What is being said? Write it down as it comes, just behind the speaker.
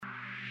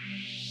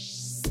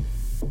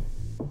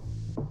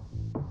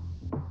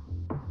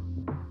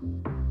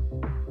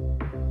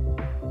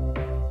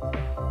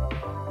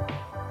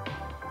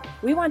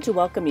We want to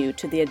welcome you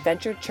to the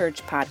Adventure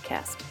Church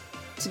podcast.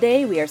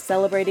 Today we are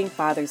celebrating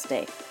Father's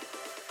Day.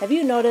 Have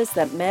you noticed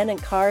that men and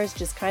cars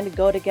just kind of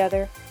go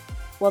together?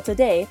 Well,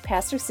 today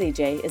Pastor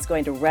CJ is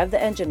going to rev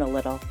the engine a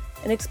little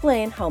and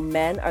explain how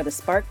men are the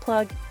spark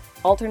plug,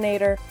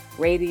 alternator,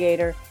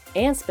 radiator,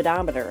 and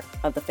speedometer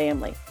of the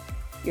family.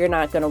 You're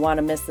not going to want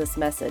to miss this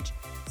message,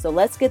 so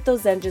let's get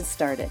those engines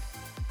started.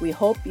 We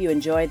hope you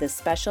enjoy this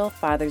special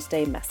Father's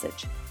Day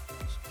message.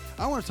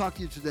 I want to talk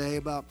to you today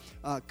about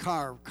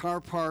car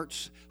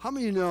parts. How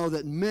many of you know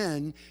that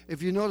men,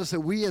 if you notice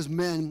that we as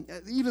men,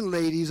 even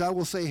ladies, I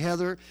will say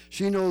Heather,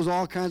 she knows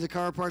all kinds of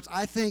car parts.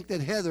 I think that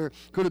Heather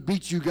could have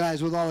beat you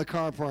guys with all the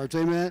car parts,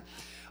 amen?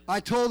 I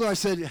told her, I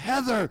said,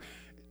 Heather,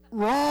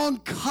 wrong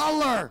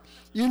color.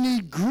 You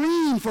need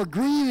green for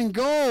green and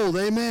gold,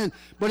 amen?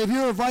 But if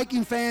you're a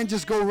Viking fan,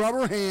 just go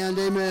rubber hand,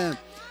 amen?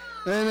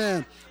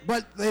 Amen.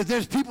 But if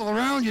there's people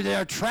around you that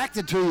are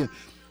attracted to you,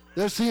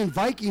 they're seeing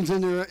Vikings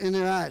in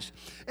their eyes.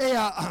 Hey,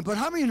 but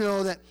how many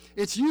know that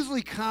it's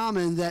usually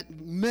common that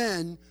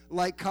men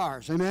like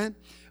cars, amen?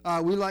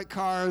 We like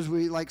cars,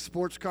 we like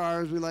sports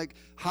cars, we like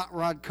hot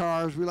rod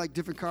cars, we like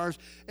different cars.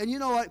 And you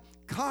know what?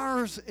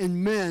 Cars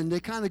and men,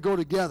 they kind of go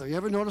together. You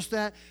ever notice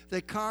that?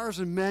 That cars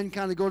and men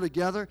kind of go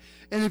together?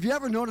 And if you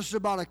ever noticed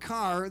about a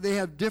car, they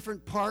have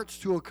different parts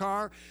to a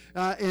car.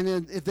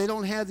 And if they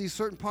don't have these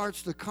certain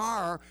parts, the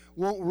car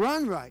won't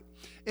run right.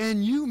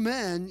 And you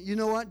men, you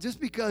know what? Just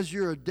because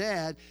you're a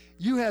dad,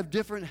 you have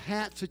different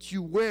hats that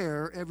you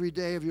wear every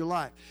day of your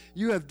life.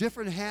 You have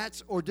different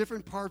hats or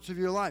different parts of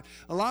your life.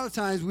 A lot of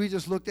times we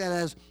just looked at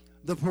as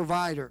the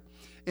provider.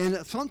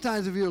 And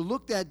sometimes if you're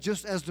looked at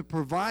just as the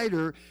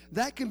provider,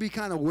 that can be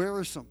kind of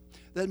wearisome.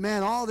 That,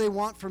 man, all they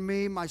want from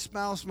me, my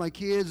spouse, my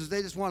kids, is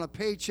they just want a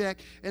paycheck,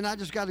 and I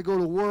just got to go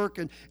to work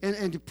and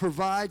to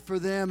provide for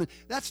them. And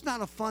that's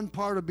not a fun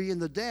part of being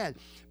the dad.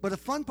 But a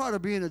fun part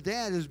of being a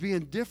dad is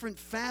being different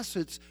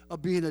facets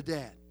of being a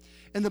dad.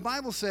 And the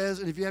Bible says,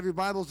 and if you have your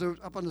Bibles, they're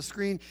up on the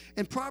screen,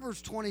 in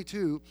Proverbs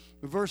 22,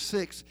 verse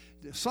 6,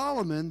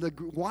 Solomon, the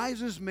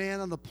wisest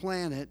man on the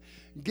planet,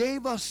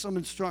 gave us some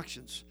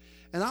instructions.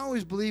 And I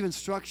always believe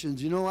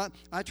instructions. You know what?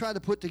 I tried to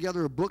put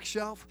together a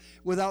bookshelf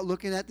without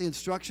looking at the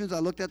instructions. I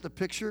looked at the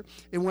picture,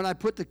 and when I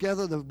put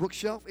together the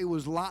bookshelf, it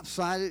was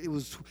lopsided. It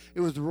was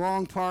the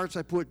wrong parts.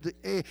 I put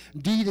the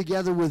D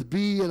together with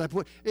B, and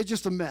it's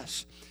just a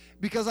mess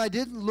because I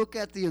didn't look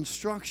at the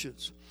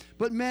instructions.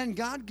 But man,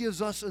 God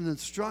gives us an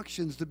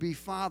instructions to be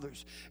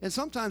fathers. And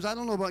sometimes, I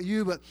don't know about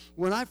you, but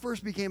when I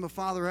first became a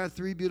father, I had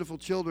 3 beautiful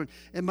children.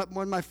 And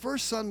when my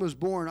first son was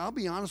born, I'll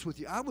be honest with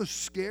you, I was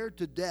scared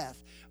to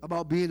death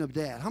about being a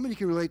dad. How many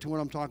can relate to what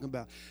I'm talking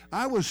about?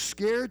 I was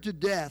scared to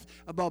death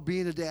about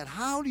being a dad.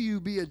 How do you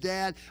be a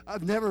dad?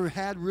 I've never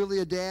had really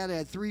a dad. I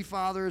had 3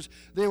 fathers.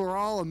 They were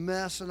all a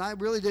mess. And I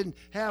really didn't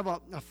have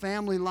a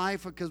family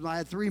life because I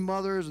had 3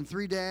 mothers and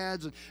 3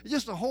 dads. And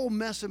just a whole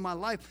mess in my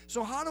life.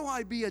 So how do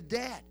I be a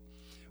dad?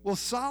 Well,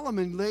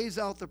 Solomon lays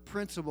out the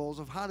principles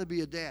of how to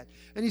be a dad.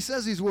 And he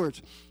says these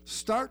words,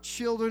 start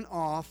children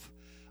off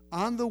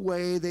on the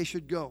way they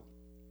should go.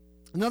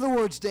 In other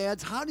words,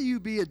 dads, how do you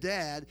be a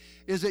dad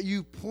is that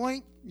you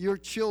point your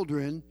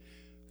children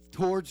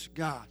towards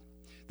God.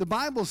 The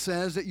Bible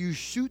says that you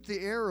shoot the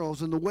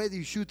arrows, and the way that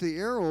you shoot the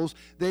arrows,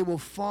 they will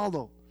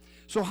follow.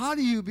 So how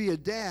do you be a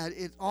dad?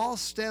 It all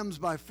stems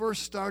by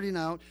first starting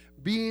out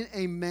being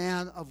a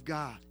man of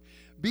God.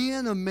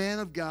 Being a man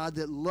of God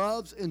that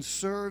loves and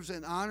serves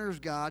and honors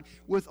God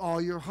with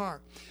all your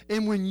heart.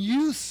 And when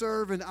you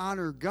serve and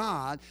honor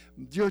God,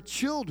 your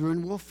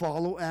children will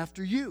follow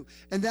after you.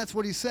 And that's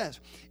what he says.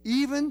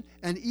 Even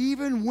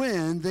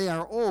when they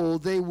are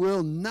old, they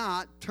will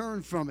not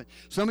turn from it.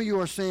 Some of you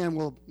are saying,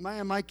 well,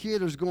 my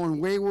kid is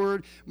going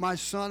wayward. My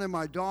son and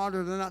my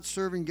daughter, they're not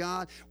serving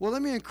God. Well,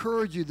 let me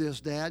encourage you this,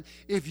 Dad.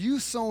 If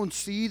you've sown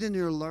seed in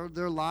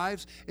their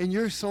lives and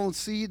you're sowing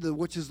seed,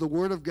 which is the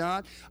Word of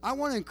God, I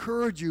want to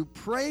encourage you,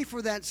 pray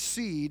for that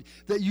seed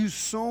that you've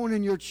sown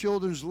in your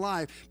children's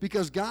life,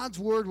 because God's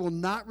word will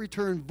not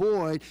return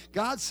void.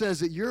 God says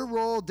that your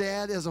role,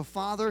 Dad, as a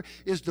father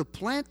is to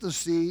plant the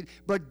seed,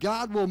 but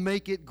God will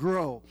make it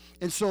grow.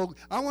 And so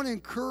I want to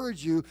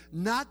encourage you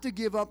not to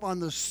give up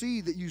on the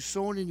seed that you've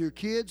sown in your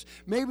kids.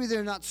 Maybe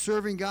they're not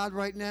serving God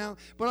right now,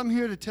 but I'm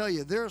here to tell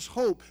you there's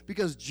hope,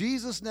 because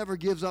Jesus never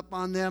gives up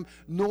on them,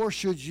 nor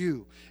should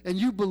you. And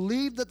you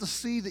believe that the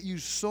seed that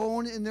you've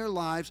sown in their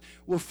lives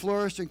will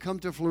flourish and come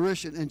to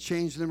fruition and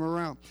change them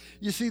around.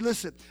 You see,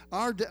 listen,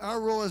 our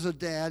role as a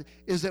dad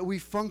is that we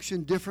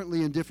function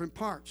differently in different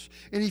parts.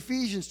 In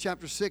Ephesians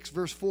chapter 6,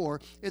 verse 4,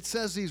 it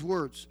says these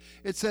words.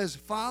 It says,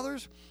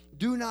 fathers,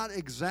 do not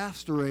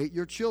exasperate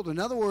your children.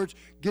 In other words,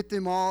 get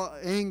them all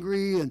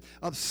angry and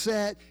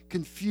upset,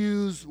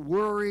 confused,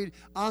 worried,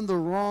 on the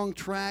wrong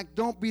track.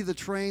 Don't be the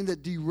train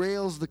that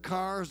derails the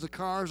cars. The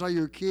cars are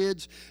your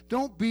kids.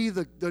 Don't be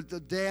the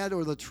dad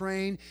or the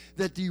train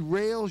that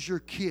derails your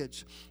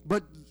kids.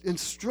 But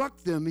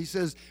instruct them, he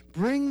says,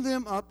 Bring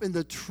them up in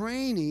the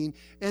training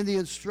and the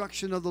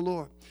instruction of the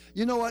Lord.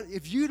 You know what?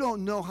 If you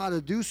don't know how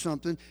to do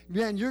something,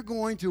 man, you're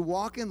going to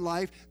walk in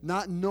life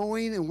not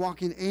knowing and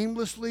walking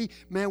aimlessly,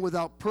 man,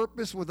 without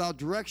purpose, without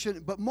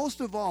direction, but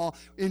most of all,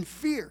 in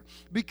fear,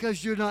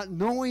 because you're not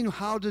knowing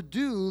how to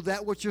do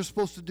that what you're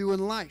supposed to do in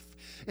life.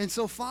 And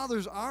so,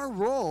 fathers, our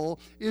role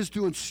is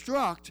to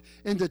instruct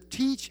and to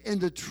teach and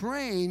to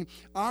train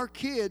our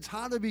kids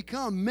how to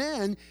become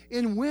men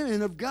and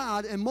women of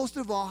God, and most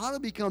of all, how to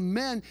become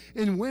men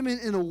and women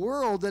in a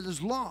world that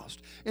is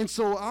lost. And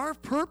so our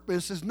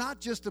purpose is not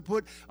just to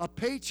put a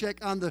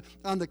paycheck on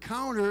the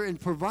counter and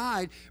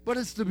provide, but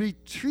it's to be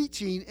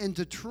teaching and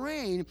to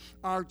train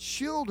our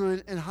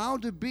children and how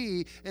to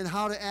be and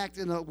how to act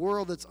in a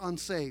world that's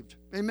unsaved.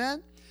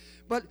 Amen?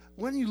 But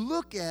when you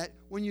look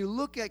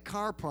at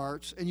car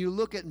parts and you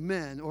look at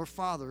men or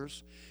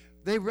fathers,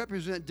 they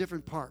represent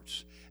different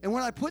parts. And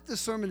when I put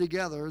this sermon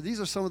together, these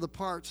are some of the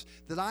parts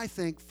that I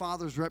think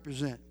fathers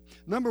represent.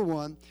 Number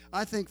one,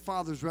 I think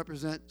fathers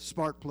represent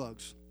spark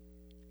plugs.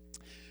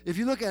 If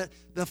you look at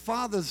the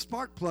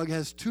spark plug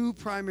has two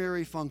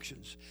primary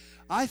functions.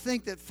 I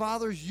think that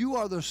fathers, you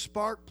are the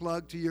spark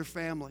plug to your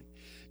family.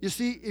 You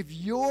see, if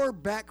you're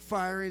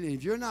backfiring and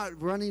if you're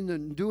not running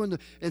and doing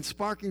and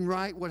sparking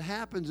right, what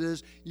happens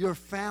is your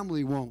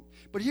family won't.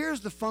 But here's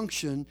the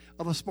function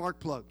of a spark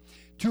plug: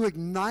 to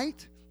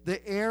ignite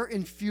the air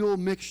and fuel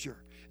mixture.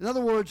 In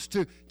other words,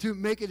 to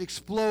make it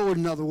explode,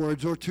 in other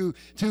words, or to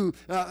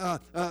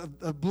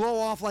blow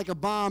off like a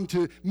bomb,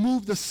 to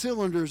move the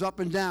cylinders up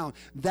and down.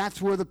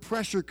 That's where the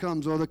pressure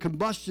comes or the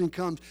combustion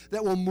comes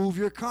that will move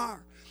your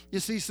car. You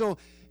see, so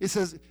it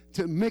says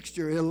to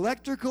mixture,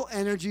 electrical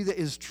energy that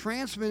is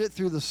transmitted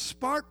through the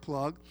spark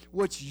plug,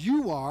 which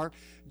you are,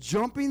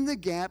 jumping the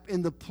gap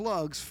in the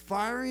plug's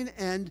firing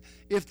end.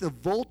 If the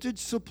voltage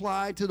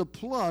supplied to the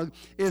plug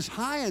is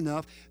high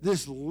enough,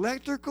 this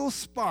electrical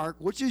spark,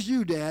 which is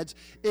you, dads,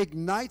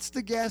 ignites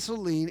the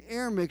gasoline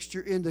air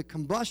mixture in the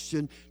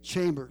combustion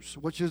chambers,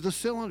 which is the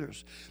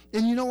cylinders.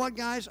 And you know what,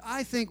 guys?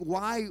 I think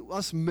why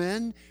us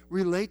men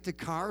relate to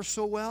cars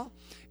so well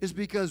is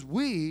because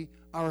we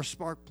are a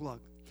spark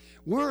plug.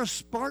 We're a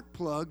spark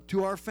plug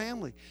to our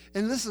family.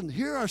 And listen,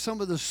 here are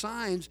some of the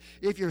signs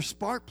if your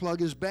spark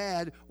plug is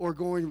bad or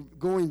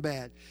going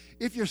bad.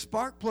 If your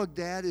spark plug,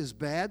 dad, is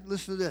bad,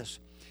 listen to this.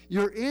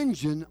 Your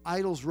engine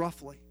idles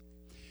roughly.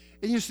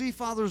 And you see,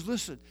 fathers,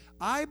 listen,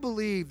 I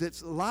believe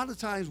that a lot of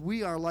times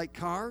we are like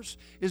cars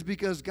is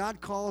because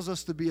God calls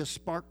us to be a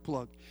spark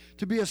plug.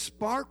 To be a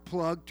spark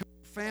plug to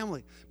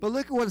family. But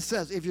look at what it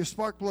says. If your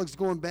spark plug's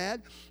going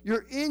bad,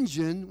 your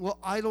engine will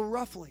idle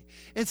roughly.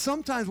 And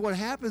sometimes what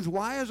happens,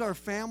 why is our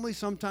family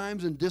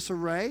sometimes in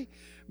disarray?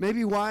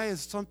 Maybe why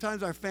is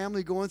sometimes our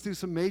family going through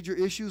some major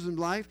issues in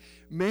life?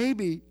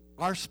 Maybe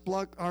our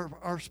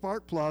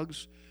spark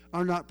plugs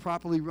are not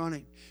properly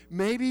running.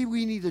 Maybe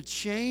we need to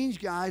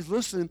change, guys,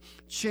 listen,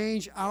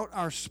 change out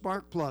our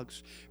spark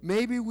plugs.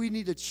 Maybe we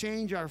need to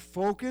change our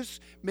focus.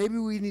 Maybe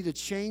we need to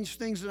change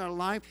things in our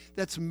life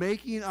that's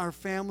making our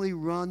family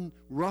run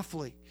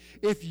roughly.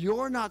 If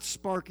you're not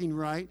sparking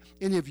right,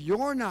 and if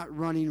you're not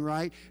running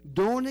right,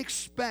 don't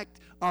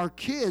expect our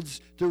kids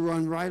to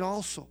run right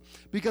also.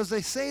 Because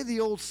they say the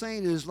old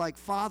saying is like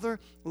father,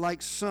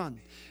 like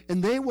son.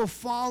 And they will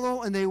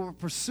follow and they will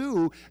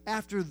pursue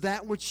after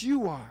that which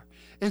you are.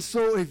 And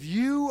so if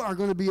you are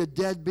going to be a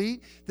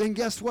deadbeat, then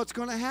guess what's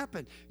going to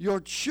happen?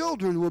 Your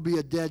children will be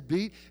a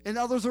deadbeat, and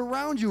others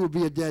around you will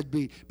be a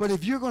deadbeat. But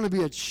if you're going to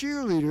be a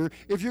cheerleader,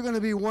 if you're going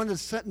to be one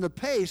that's setting the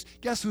pace,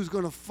 guess who's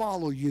going to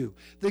follow you?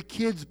 The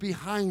kids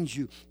behind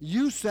you.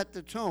 You set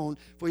the tone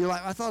for your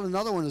life. I thought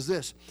another one is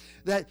this,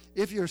 that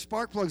if your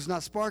spark plug's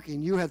not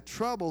sparking, you have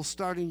trouble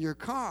starting your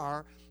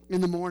car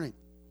in the morning.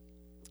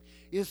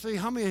 You see,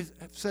 how many have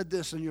said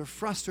this and you're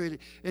frustrated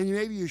and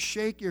maybe you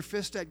shake your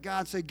fist at God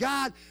and say,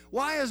 God,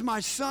 why is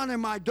my son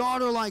and my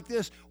daughter like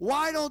this?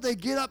 Why don't they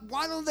get up?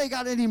 Why don't they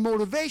got any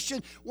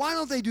motivation? Why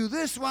don't they do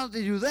this? Why don't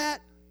they do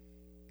that?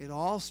 It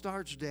all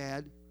starts,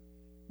 Dad,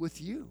 with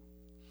you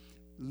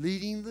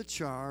leading the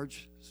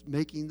charge,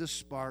 making the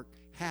spark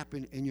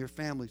happen in your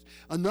families.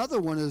 Another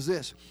one is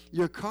this.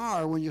 Your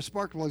car, when your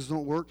spark plugs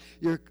don't work,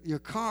 your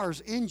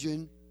car's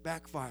engine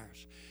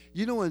backfires.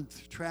 You know when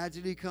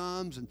tragedy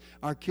comes and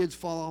our kids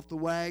fall off the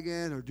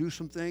wagon or do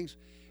some things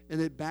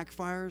and it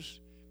backfires?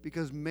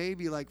 Because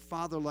maybe like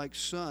father, like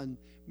son,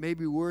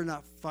 maybe we're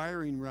not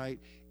firing right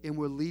and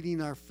we're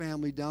leading our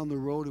family down the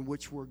road in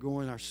which we're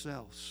going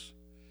ourselves.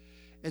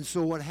 And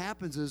so what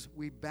happens is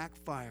we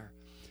backfire.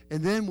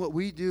 And then what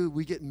we do,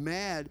 we get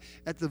mad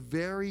at the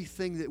very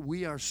thing that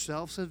we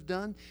ourselves have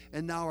done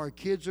and now our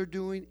kids are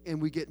doing, and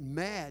we get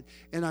mad.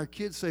 And our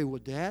kids say,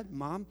 well, Dad,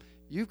 Mom,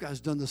 you guys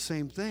done the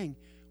same thing.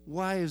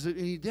 Why is it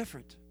any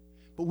different?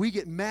 But we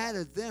get mad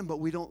at them, but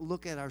we don't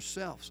look at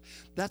ourselves.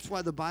 That's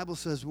why the Bible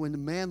says when the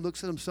man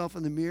looks at himself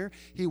in the mirror,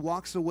 he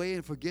walks away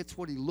and forgets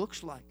what he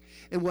looks like.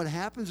 And what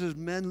happens is,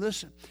 men,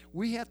 listen,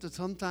 we have to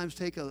sometimes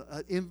take an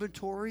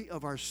inventory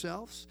of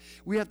ourselves.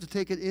 We have to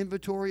take an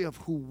inventory of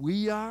who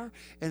we are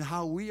and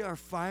how we are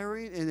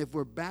firing. And if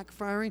we're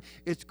backfiring,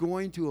 it's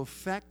going to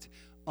affect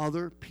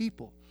other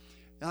people.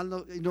 I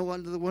know,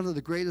 one of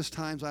the greatest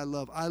times I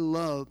love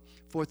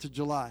 4th of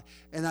July.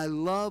 And I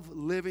love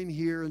living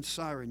here in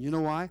Siren. You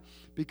know why?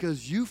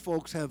 Because you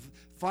folks have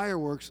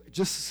fireworks, it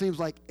just seems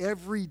like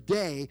every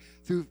day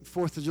through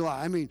 4th of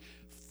July. I mean,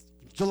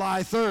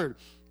 July 3rd,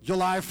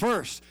 July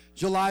 1st,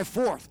 July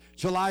 4th,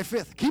 July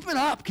 5th. Keep it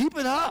up, keep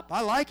it up.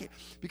 I like it.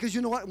 Because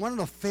you know what? One of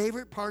the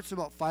favorite parts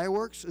about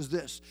fireworks is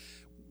this.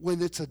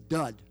 When it's a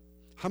dud.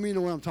 How many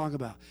know what I'm talking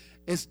about?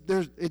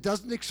 It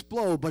doesn't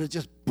explode, but it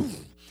just boom.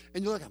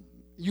 And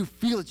you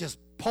feel it just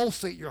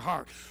pulsate your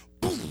heart.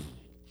 Boom.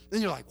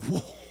 Then you're like,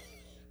 whoa.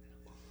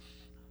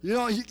 You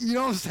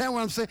understand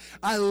what I'm saying?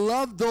 I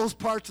love those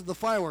parts of the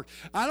firework.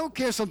 I don't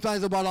care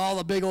sometimes about all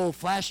the big old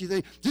flashy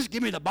things. Just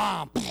give me the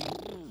bomb.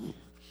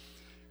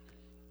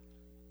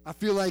 I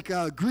feel like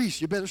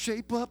Grease, you better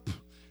shape up.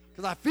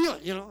 Because I feel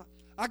it,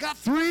 I got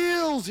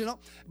thrills,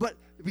 But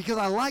because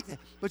I like that.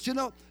 But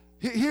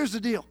here's the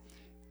deal.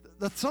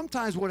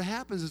 Sometimes what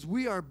happens is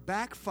we are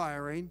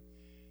backfiring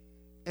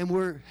and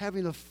we're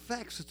having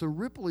effects. It's a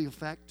rippling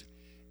effect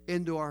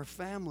into our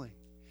family.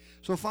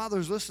 So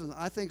fathers, listen,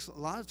 I think a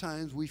lot of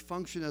times we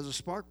function as a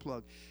spark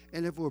plug.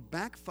 And if we're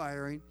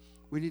backfiring,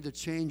 we need to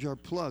change our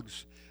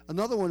plugs.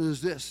 Another one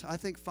is this. I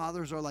think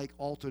fathers are like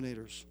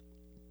alternators.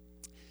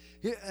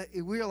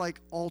 We are like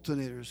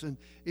alternators, and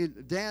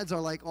dads are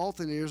like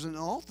alternators, and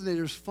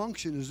alternators'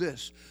 function is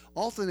this.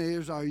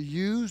 Alternators are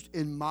used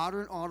in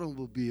modern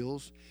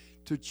automobiles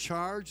to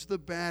charge the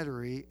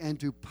battery and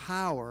to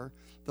power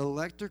the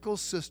electrical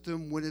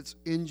system when its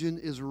engine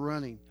is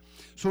running.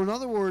 So in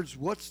other words,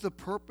 what's the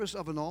purpose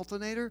of an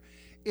alternator?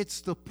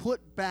 It's to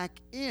put back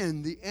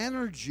in the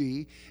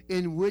energy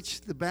in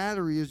which the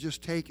battery is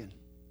just taken.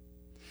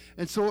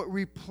 And so it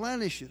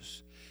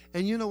replenishes.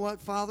 And you know what,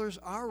 fathers?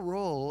 Our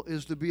role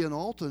is to be an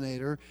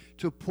alternator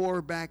to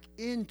pour back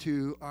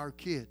into our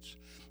kids.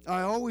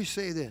 I always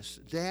say this,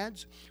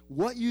 dads,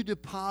 what you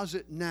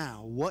deposit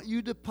now,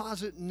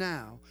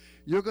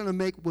 you're going to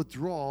make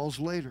withdrawals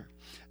later.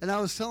 And I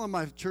was telling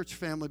my church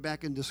family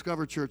back in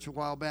Discover Church a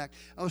while back,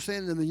 I was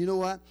saying to them, you know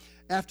what?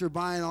 After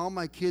buying all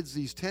my kids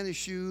these tennis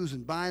shoes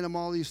and buying them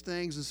all these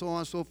things and so on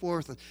and so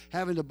forth, and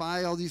having to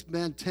buy all these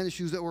tennis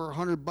shoes that were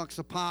 $100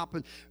 a pop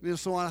and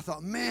so on, I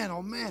thought, man,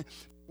 oh man.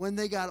 When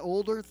they got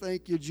older,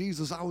 thank you,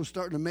 Jesus, I was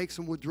starting to make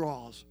some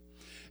withdrawals.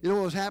 You know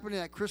what was happening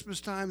at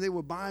Christmas time? They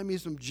were buying me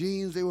some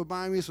jeans. They were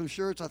buying me some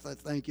shirts. I thought,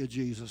 thank you,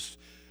 Jesus.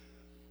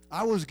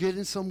 I was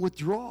getting some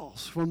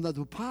withdrawals from the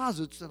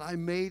deposits that I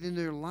made in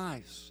their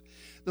lives.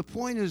 The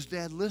point is,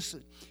 Dad,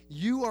 listen,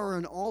 you are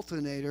an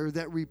alternator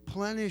that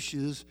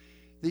replenishes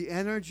the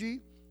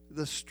energy,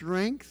 the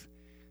strength,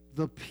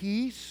 the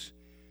peace,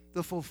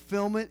 the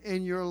fulfillment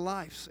in your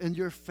lives and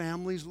your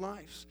family's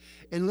lives.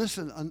 And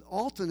listen, an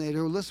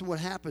alternator, listen what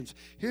happens.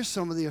 Here's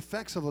some of the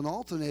effects of an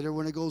alternator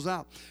when it goes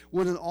out.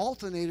 When an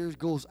alternator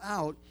goes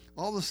out,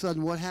 all of a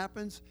sudden what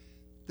happens?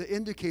 The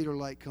indicator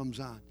light comes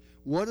on.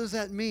 What does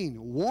that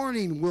mean?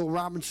 Warning, Will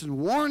Robinson.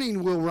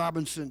 Warning, Will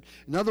Robinson.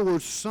 In other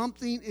words,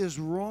 something is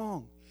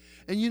wrong.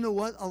 And you know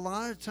what? A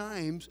lot of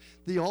times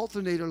the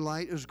alternator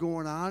light is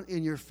going on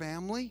in your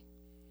family,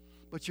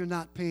 but you're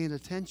not paying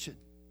attention.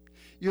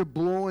 You're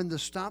blowing the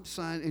stop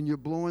sign and you're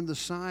blowing the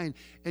sign,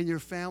 and your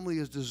family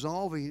is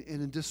dissolving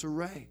and in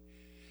disarray.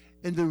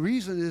 And the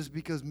reason is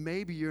because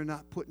maybe you're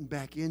not putting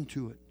back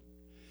into it.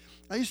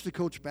 I used to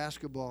coach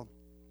basketball,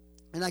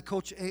 and I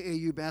coach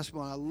AAU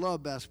basketball, and I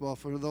love basketball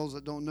for those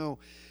that don't know.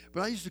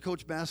 But I used to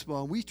coach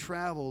basketball, and we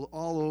traveled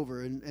all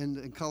over.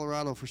 In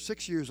Colorado for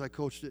 6 years, I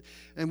coached it.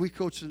 And we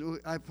coached,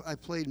 I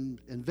played in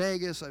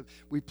Vegas.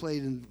 We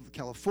played in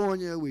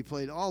California. We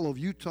played all over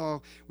Utah.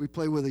 We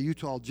played where the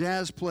Utah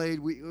Jazz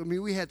played.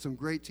 We had some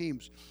great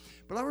teams.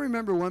 But I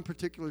remember one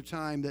particular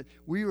time that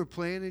we were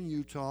playing in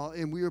Utah,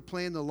 and we were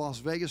playing the Las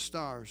Vegas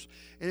Stars.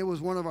 And it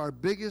was one of our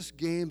biggest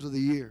games of the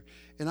year.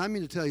 And I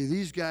mean to tell you,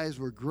 these guys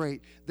were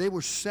great. They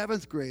were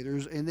 7th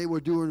graders, and they were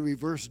doing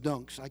reverse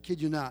dunks. I kid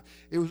you not.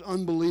 It was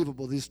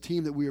unbelievable, this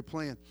team that we were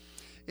playing.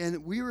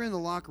 And we were in the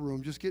locker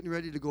room just getting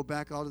ready to go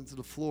back out into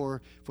the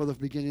floor for the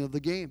beginning of the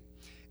game.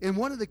 And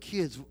one of the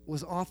kids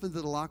was off into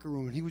the locker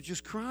room, and he was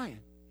just crying.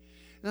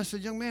 And I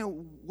said, young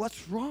man,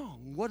 what's wrong?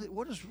 What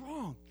is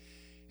wrong?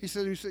 He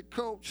said,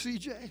 Coach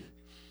CJ,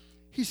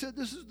 he said,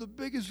 this is the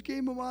biggest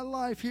game of my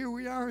life. Here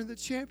we are in the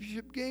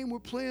championship game. We're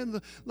playing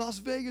the Las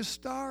Vegas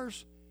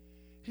Stars.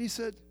 He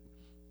said,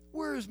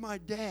 where is my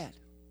dad?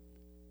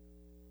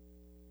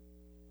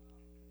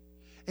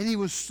 And he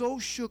was so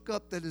shook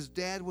up that his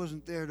dad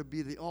wasn't there to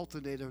be the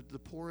alternator, to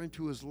pour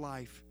into his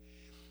life,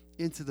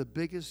 into the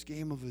biggest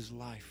game of his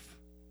life.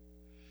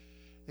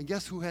 And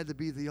guess who had to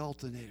be the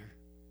alternator?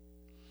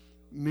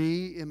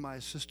 Me and my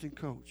assistant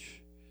coach.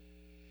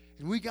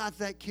 And we got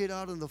that kid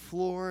out on the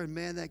floor, and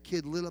man, that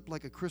kid lit up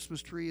like a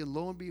Christmas tree. And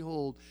lo and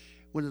behold,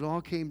 when it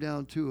all came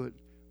down to it,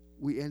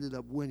 we ended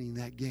up winning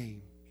that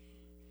game.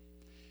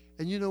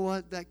 And you know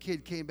what? That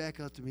kid came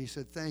back up to me and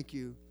said, thank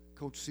you,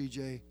 Coach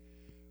CJ,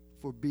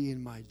 for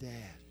being my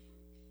dad.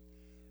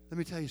 Let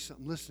me tell you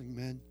something. Listen,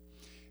 man,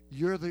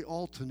 you're the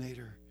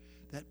alternator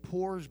that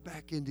pours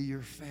back into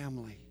your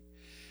family.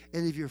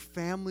 And if your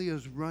family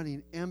is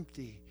running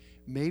empty,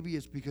 maybe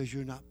it's because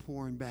you're not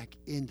pouring back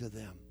into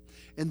them.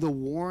 And the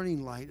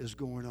warning light is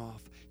going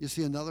off. You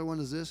see, another one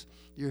is this: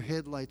 your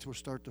headlights will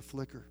start to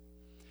flicker.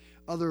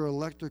 Other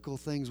electrical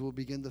things will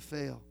begin to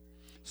fail.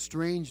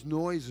 Strange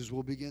noises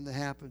will begin to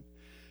happen.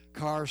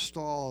 Car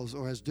stalls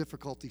or has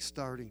difficulty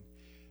starting.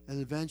 And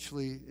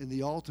eventually, in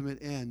the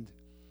ultimate end,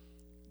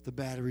 the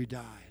battery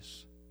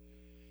dies.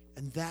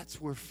 And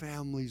that's where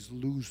families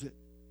lose it.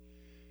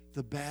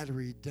 The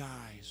battery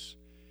dies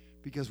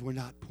because we're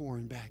not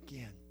pouring back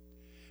in.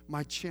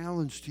 My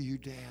challenge to you,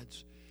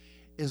 dads,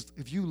 is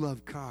if you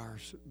love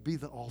cars, be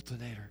the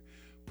alternator.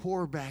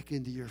 Pour back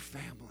into your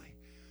family.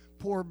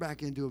 Pour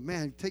back into it.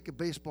 Man, take a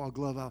baseball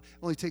glove out.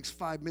 It only takes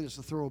 5 minutes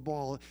to throw a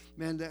ball.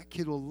 Man, that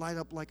kid will light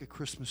up like a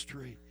Christmas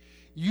tree.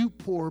 You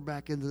pour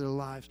back into their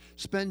lives.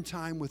 Spend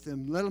time with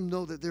them. Let them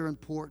know that they're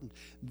important.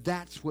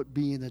 That's what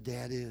being a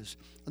dad is.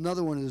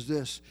 Another one is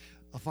this: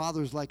 a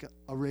father's like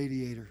a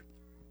radiator.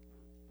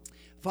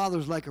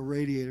 Father's like a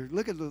radiator.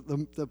 Look at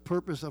the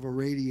purpose of a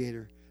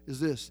radiator is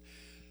this.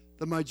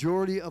 The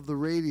majority of the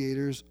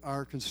radiators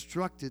are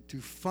constructed to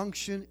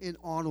function in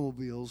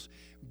automobiles,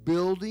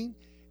 building,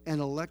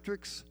 and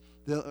electronics.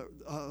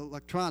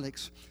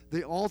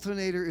 The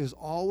alternator is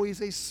always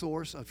a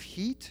source of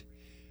heat.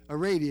 A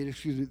radiator,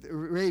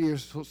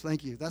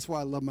 thank you. That's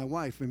why I love my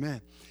wife,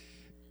 amen.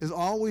 Is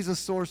always a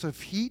source of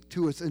heat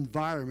to its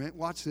environment.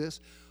 Watch this.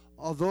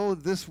 Although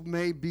this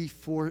may be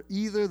for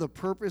either the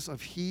purpose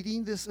of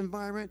heating this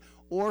environment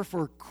or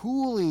for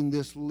cooling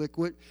this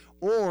liquid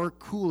or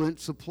coolant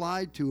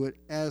supplied to it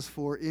as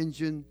for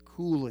engine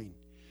cooling.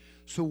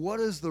 So what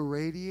is the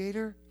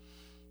radiator?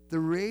 The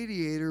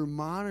radiator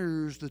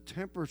monitors the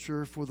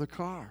temperature for the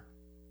car.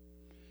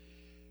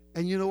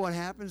 And you know what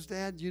happens,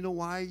 Dad? You know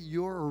why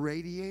you're a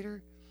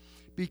radiator?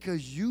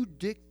 Because you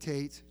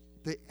dictate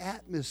the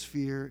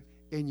atmosphere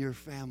in your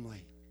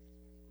family.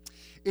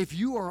 If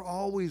you are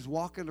always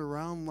walking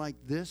around like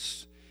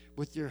this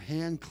with your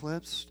hand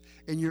clenched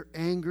and you're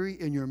angry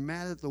and you're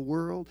mad at the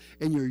world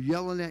and you're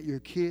yelling at your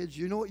kids,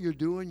 you know what you're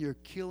doing? You're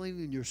killing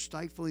and you're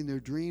stifling their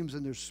dreams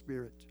and their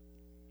spirit.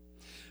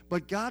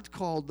 But God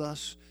called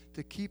us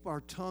to keep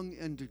our tongue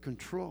under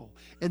control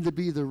and to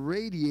be the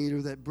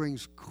radiator that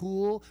brings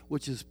cool,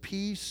 which is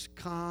peace,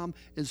 calm,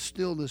 and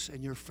stillness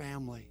in your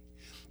family.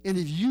 And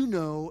if you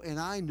know, and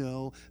I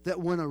know, that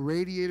when a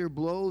radiator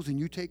blows and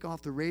you take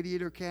off the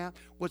radiator cap,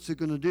 what's it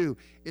going to do?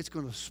 It's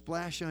going to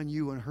splash on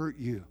you and hurt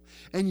you.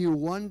 And you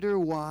wonder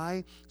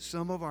why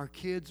some of our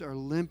kids are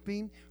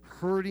limping,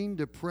 hurting,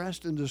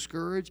 depressed, and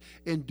discouraged,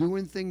 and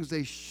doing things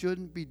they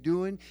shouldn't be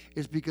doing.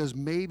 It's because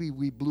maybe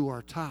we blew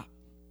our top.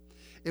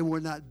 And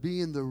we're not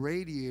being the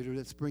radiator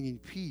that's bringing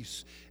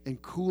peace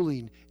and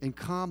cooling and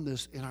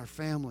calmness in our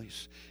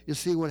families. You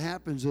see, what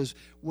happens is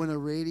when a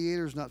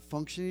radiator is not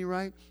functioning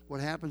right, what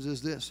happens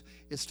is this: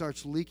 it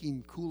starts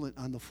leaking coolant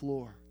on the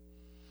floor.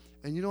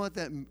 And you know what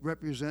that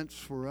represents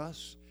for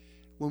us?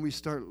 When we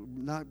start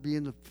not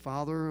being the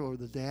father or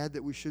the dad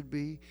that we should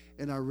be,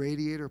 and our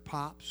radiator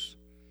pops,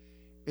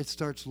 it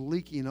starts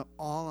leaking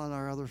all on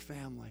our other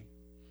family.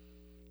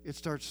 It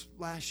starts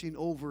splashing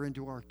over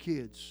into our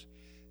kids.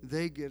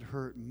 They get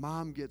hurt.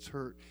 Mom gets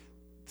hurt.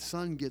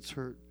 Son gets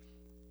hurt.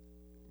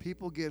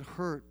 People get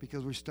hurt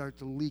because we start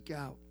to leak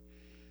out.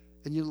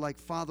 And you're like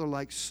father,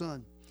 like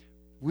son.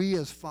 We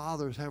as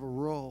fathers have a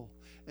role,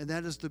 and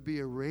that is to be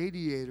a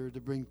radiator to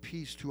bring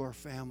peace to our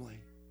family.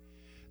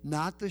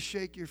 Not to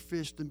shake your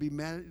fist and be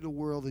mad at the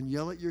world and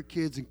yell at your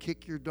kids and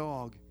kick your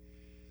dog,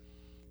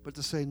 but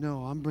to say,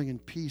 no, I'm bringing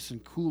peace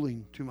and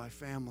cooling to my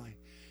family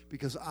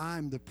because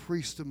I'm the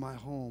priest of my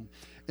home,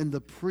 and the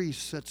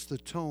priest sets the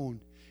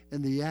tone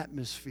and the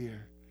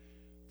atmosphere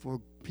for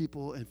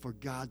people and for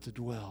God to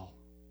dwell.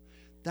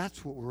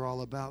 That's what we're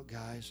all about,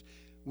 guys.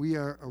 We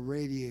are a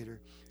radiator.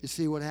 You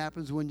see what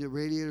happens when the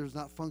radiator is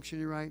not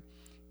functioning right?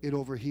 It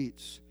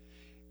overheats.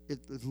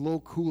 It's low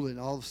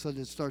coolant. All of a sudden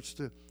it starts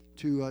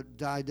to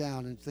die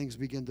down and things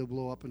begin to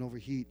blow up and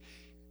overheat.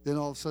 Then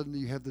all of a sudden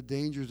you have the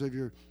dangers of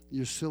your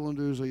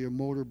cylinders or your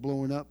motor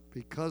blowing up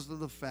because of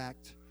the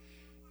fact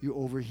you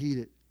overheat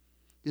it.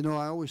 You know,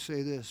 I always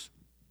say this,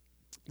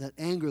 that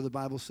anger, the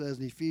Bible says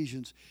in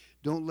Ephesians,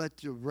 don't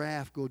let your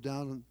wrath go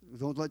down,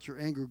 don't let your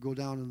anger go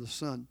down in the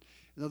sun.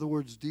 In other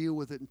words, deal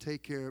with it and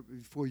take care of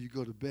it before you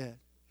go to bed.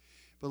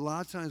 But a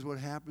lot of times what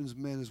happens,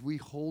 men, is we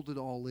hold it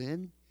all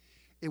in,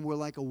 and we're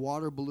like a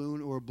water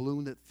balloon or a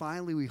balloon that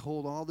finally we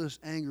hold all this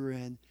anger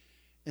in,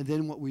 and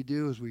then what we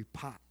do is we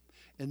pop.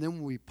 And then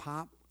when we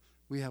pop,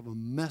 we have a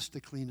mess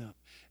to clean up.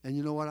 And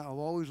you know what? I've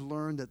always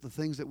learned that the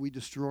things that we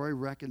destroy,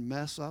 wreck, and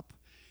mess up,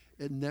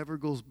 it never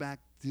goes back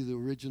to the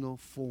original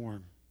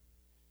form.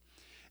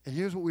 And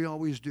here's what we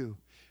always do.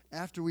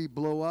 After we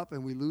blow up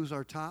and we lose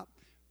our top,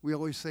 we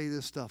always say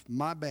this stuff: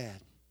 my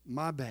bad,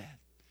 my bad,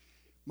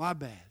 my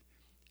bad.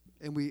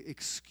 And we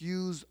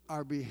excuse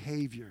our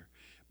behavior.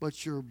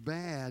 But your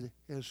bad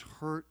has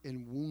hurt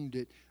and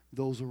wounded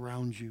those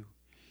around you.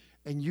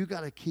 And you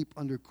got to keep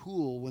under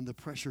cool when the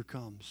pressure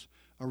comes,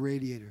 a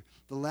radiator.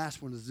 The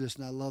last one is this,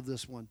 and I love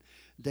this one.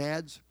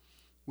 Dads,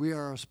 we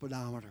are a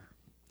speedometer.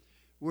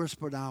 We're a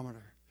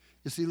speedometer.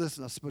 You see,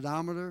 listen, a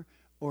speedometer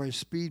or a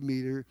speed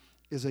meter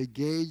is a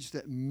gauge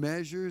that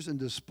measures and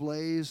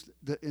displays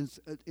the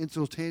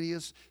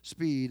instantaneous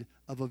speed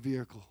of a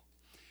vehicle.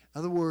 In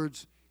other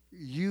words,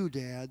 you,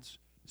 dads,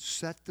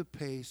 set the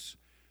pace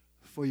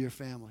for your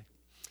family.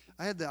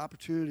 I had the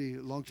opportunity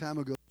a long time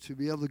ago to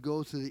be able to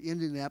go to the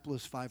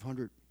Indianapolis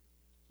 500.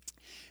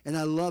 And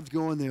I loved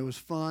going there. It was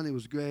fun. It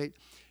was great.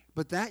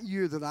 But that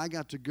year that I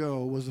got to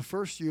go was the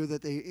first year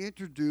that they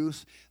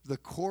introduced the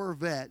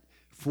Corvette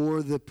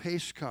for the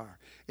pace car.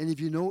 And if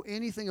you know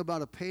anything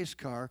about a pace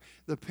car,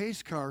 the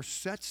pace car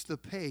sets the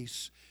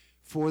pace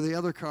for the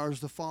other cars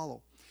to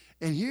follow.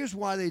 And here's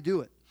why they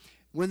do it.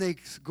 When they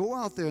go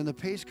out there and the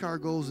pace car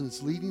goes and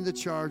it's leading the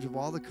charge of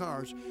all the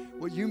cars,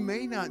 what you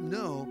may not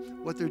know,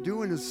 what they're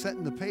doing is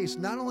setting the pace.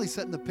 Not only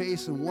setting the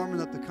pace and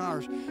warming up the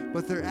cars,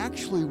 but they're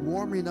actually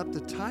warming up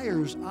the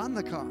tires on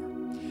the car.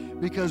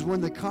 Because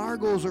when the car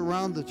goes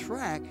around the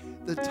track,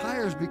 the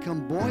tires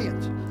become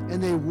buoyant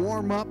and they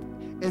warm up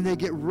and they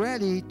get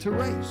ready to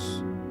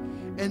race.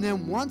 And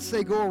then once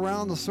they go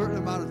around a certain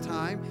amount of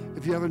time,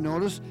 if you ever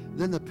notice,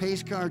 then the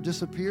pace car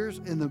disappears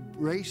and the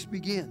race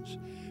begins.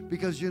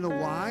 Because you know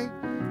why?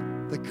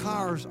 The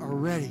cars are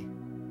ready.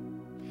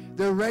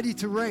 They're ready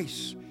to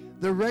race.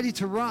 They're ready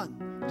to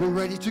run. They're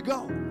ready to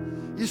go.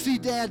 You see,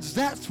 dads,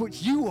 that's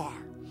what you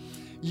are.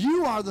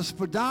 You are the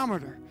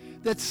speedometer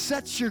that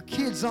sets your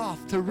kids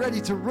off to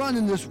ready to run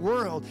in this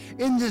world,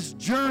 in this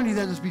journey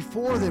that is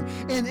before them.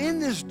 And in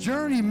this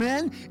journey,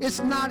 men,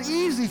 it's not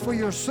easy for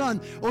your son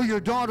or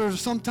your daughter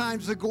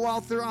sometimes to go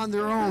out there on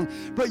their own.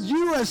 But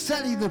you are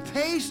setting the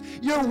pace.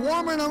 You're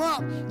warming them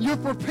up. You're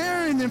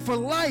preparing them for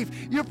life.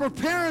 You're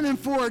preparing them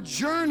for a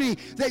journey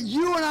that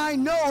you and I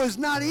know is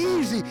not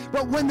easy.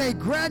 But when they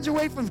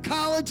graduate from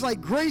college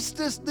like Grace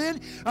just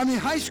did,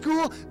 high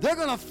school, they're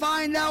going to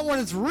find out what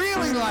it's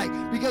really like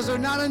because they're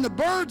not in the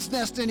bird's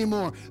nest anymore.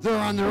 They're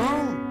on their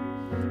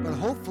own. But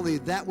hopefully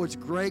that which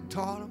Greg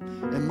taught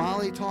them and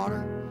Molly taught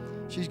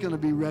her, she's going to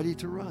be ready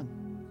to run.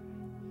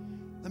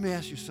 Let me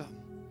ask you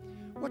something.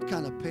 What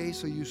kind of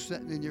pace are you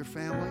setting in your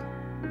family?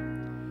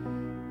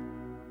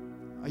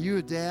 Are you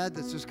a dad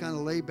that's just kind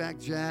of laid back,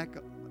 Jack,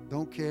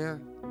 don't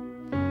care?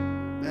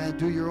 Man,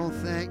 do your own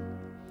thing.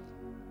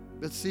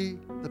 But see,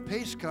 the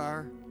pace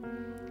car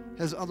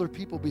has other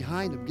people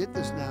behind them. Get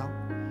this now.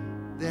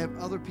 They have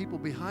other people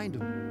behind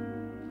them.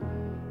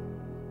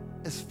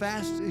 As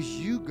fast as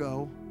you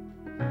go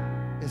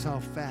is how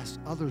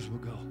fast others will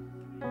go.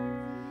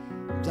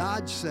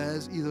 Dodge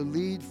says either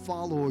lead,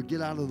 follow, or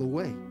get out of the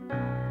way.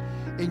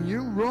 And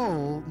your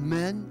role,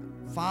 men,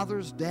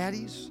 fathers,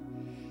 daddies,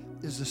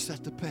 is to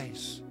set the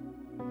pace.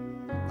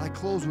 I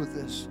close with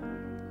this.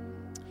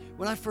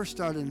 When I first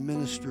started in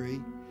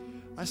ministry,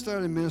 and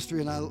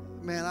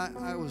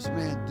I was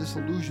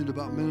disillusioned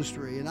about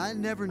ministry. And I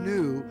never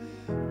knew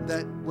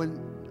that when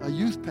a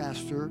youth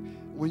pastor,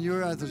 when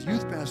you're as a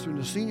youth pastor and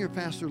the senior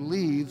pastor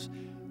leaves,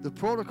 the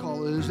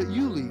protocol is that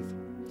you leave.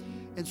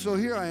 And so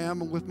here I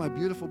am with my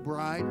beautiful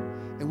bride,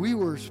 and we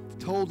were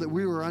told that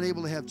we were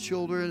unable to have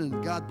children,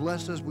 and God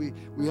blessed us. We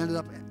ended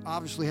up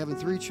obviously having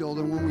 3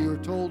 children when we were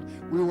told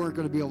we weren't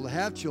going to be able to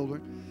have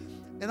children.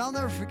 And I'll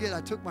never forget,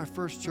 I took my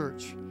first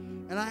church,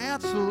 and I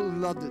absolutely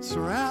loved it,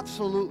 sir. I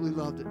absolutely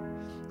loved it.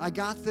 I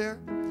got there,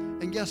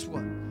 and guess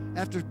what?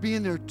 After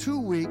being there 2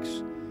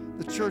 weeks,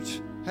 the church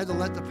had to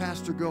let the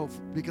pastor go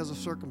because of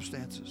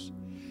circumstances.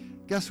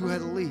 Guess who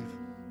had to leave?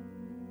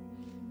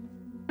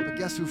 But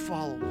guess who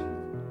followed?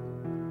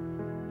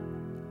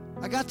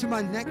 I got to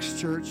my next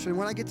church, and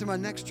when I get to my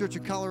next church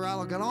in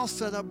Colorado, got all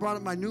set up, brought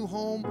up my new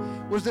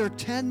home, was there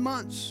 10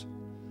 months.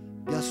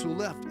 Guess who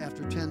left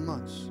after 10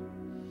 months?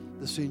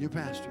 The senior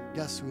pastor.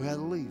 Guess who had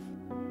to leave?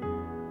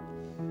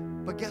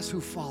 But guess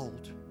who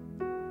followed?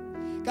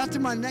 Got to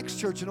my next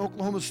church in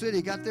Oklahoma City.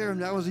 Got there,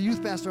 and I was a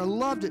youth pastor. I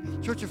loved it.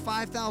 Church of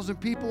 5,000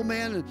 people,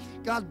 man, and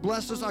God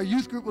bless us. Our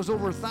youth group was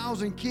over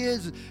 1,000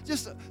 kids.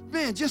 Just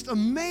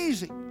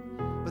amazing.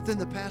 But then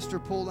the pastor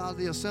pulled out of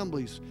the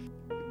assemblies.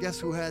 Guess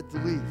who had to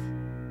leave?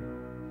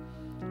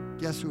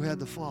 Guess who had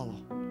to follow?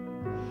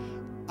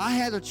 I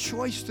had a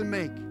choice to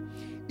make.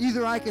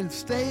 Either I can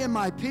stay in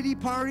my pity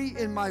party,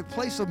 in my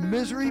place of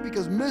misery,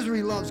 because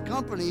misery loves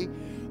company,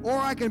 or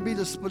I can be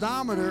the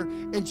speedometer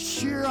and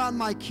cheer on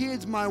my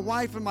kids, my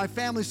wife, and my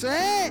family. Say,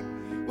 hey,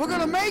 we're going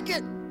to make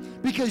it.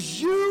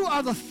 Because you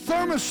are the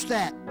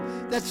thermostat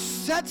that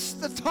sets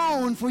the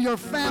tone for your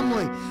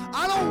family.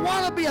 I don't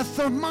want to be a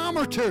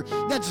thermometer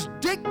that's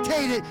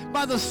dictated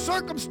by the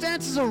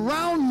circumstances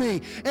around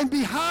me and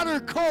be hot or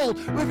cold.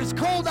 If it's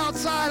cold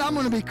outside, I'm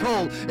going to be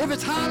cold. If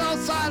it's hot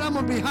outside, I'm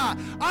going to be hot.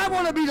 I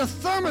want to be the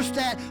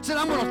thermostat that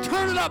I'm going to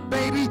turn it up,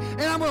 baby,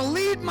 and I'm going to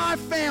lead my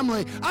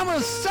family. I'm going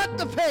to set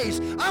the pace.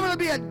 I'm going to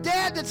be a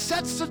dad that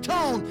sets the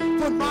tone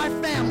for my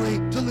family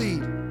to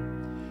lead.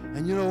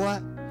 And you know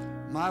what?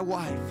 My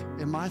wife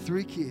and my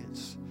 3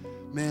 kids,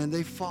 man,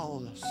 they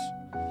followed us.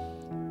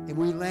 And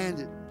we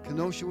landed in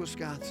Kenosha,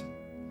 Wisconsin.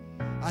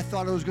 I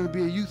thought I was going to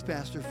be a youth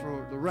pastor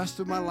for the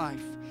rest of my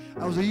life.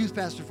 I was a youth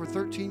pastor for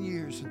 13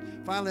 years.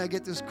 And finally, I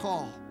get this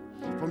call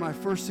from my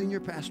first senior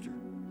pastor.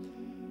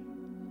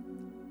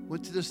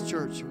 went to this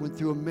church, went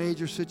through a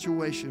major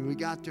situation. We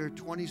got there,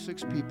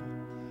 26 people.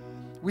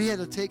 We had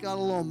to take out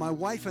a loan, my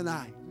wife and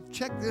I.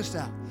 Check this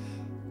out.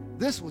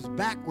 This was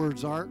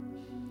backwards, Art.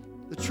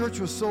 The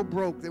church was so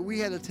broke that we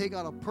had to take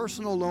out a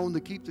personal loan to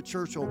keep the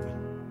church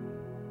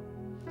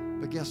open.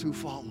 But guess who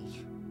followed?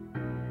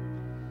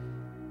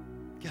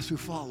 Guess who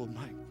followed,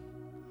 Mike?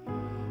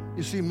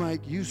 You see,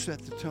 Mike, you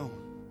set the tone.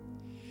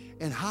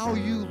 And how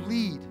you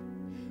lead.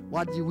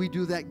 Why did we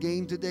do that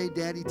game today,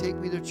 Daddy, take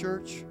me to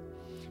church?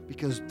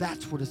 Because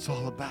that's what it's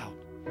all about.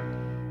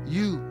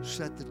 You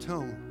set the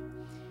tone,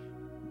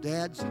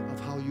 dads, of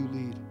how you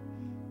lead.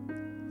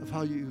 Of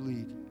how you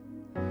lead.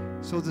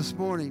 So this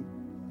morning,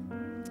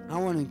 I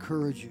want to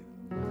encourage you.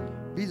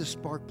 Be the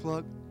spark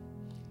plug.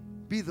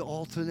 Be the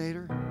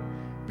alternator.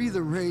 Be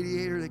the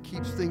radiator that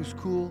keeps things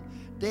cool.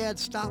 Dad,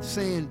 stop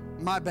saying,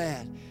 my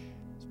bad.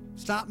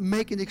 Stop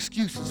making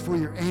excuses for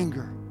your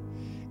anger.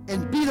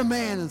 And be the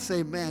man and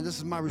say, man, this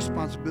is my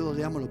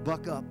responsibility. I'm going to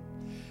buck up,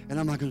 and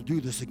I'm not going to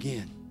do this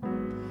again.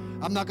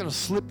 I'm not going to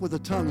slip with the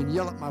tongue and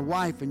yell at my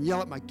wife and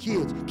yell at my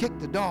kids, kick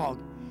the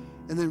dog,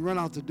 and then run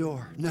out the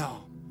door.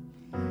 No.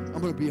 I'm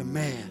going to be a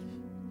man.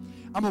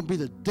 I'm going to be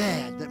the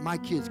dad that my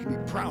kids can be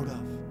proud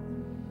of.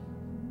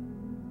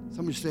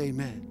 Somebody say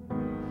amen.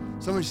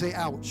 Somebody say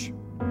ouch.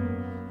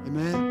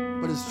 Amen?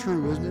 But it's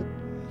true, isn't it?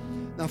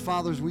 Now,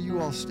 fathers, will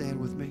you all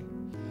stand with me?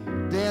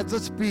 Dads,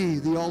 let's be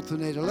the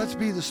alternator. Let's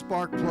be the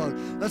spark plug.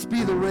 Let's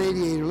be the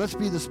radiator. Let's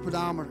be the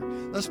speedometer.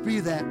 Let's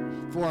be that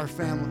for our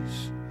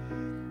families.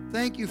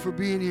 Thank you for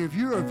being here. If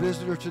you're a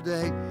visitor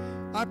today,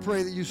 I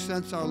pray that you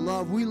sense our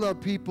love. We love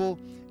people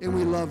and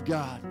we love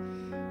God.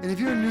 And if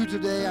you're new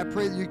today, I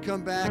pray that you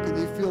come back and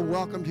they feel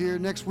welcomed here.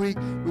 Next week,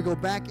 we go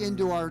back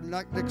into our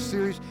next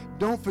series.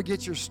 Don't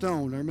forget your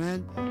stone,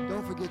 amen?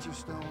 Don't forget your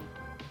stone.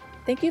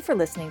 Thank you for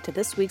listening to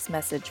this week's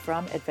message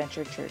from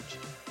Adventure Church.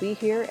 We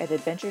here at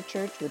Adventure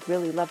Church would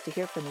really love to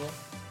hear from you.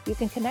 You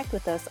can connect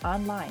with us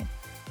online.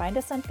 Find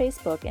us on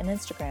Facebook and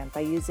Instagram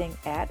by using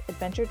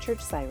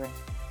 @AdventureChurchSiren,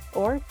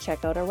 or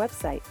check out our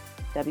website,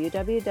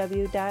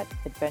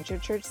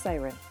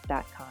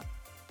 www.adventurechurchsiren.com.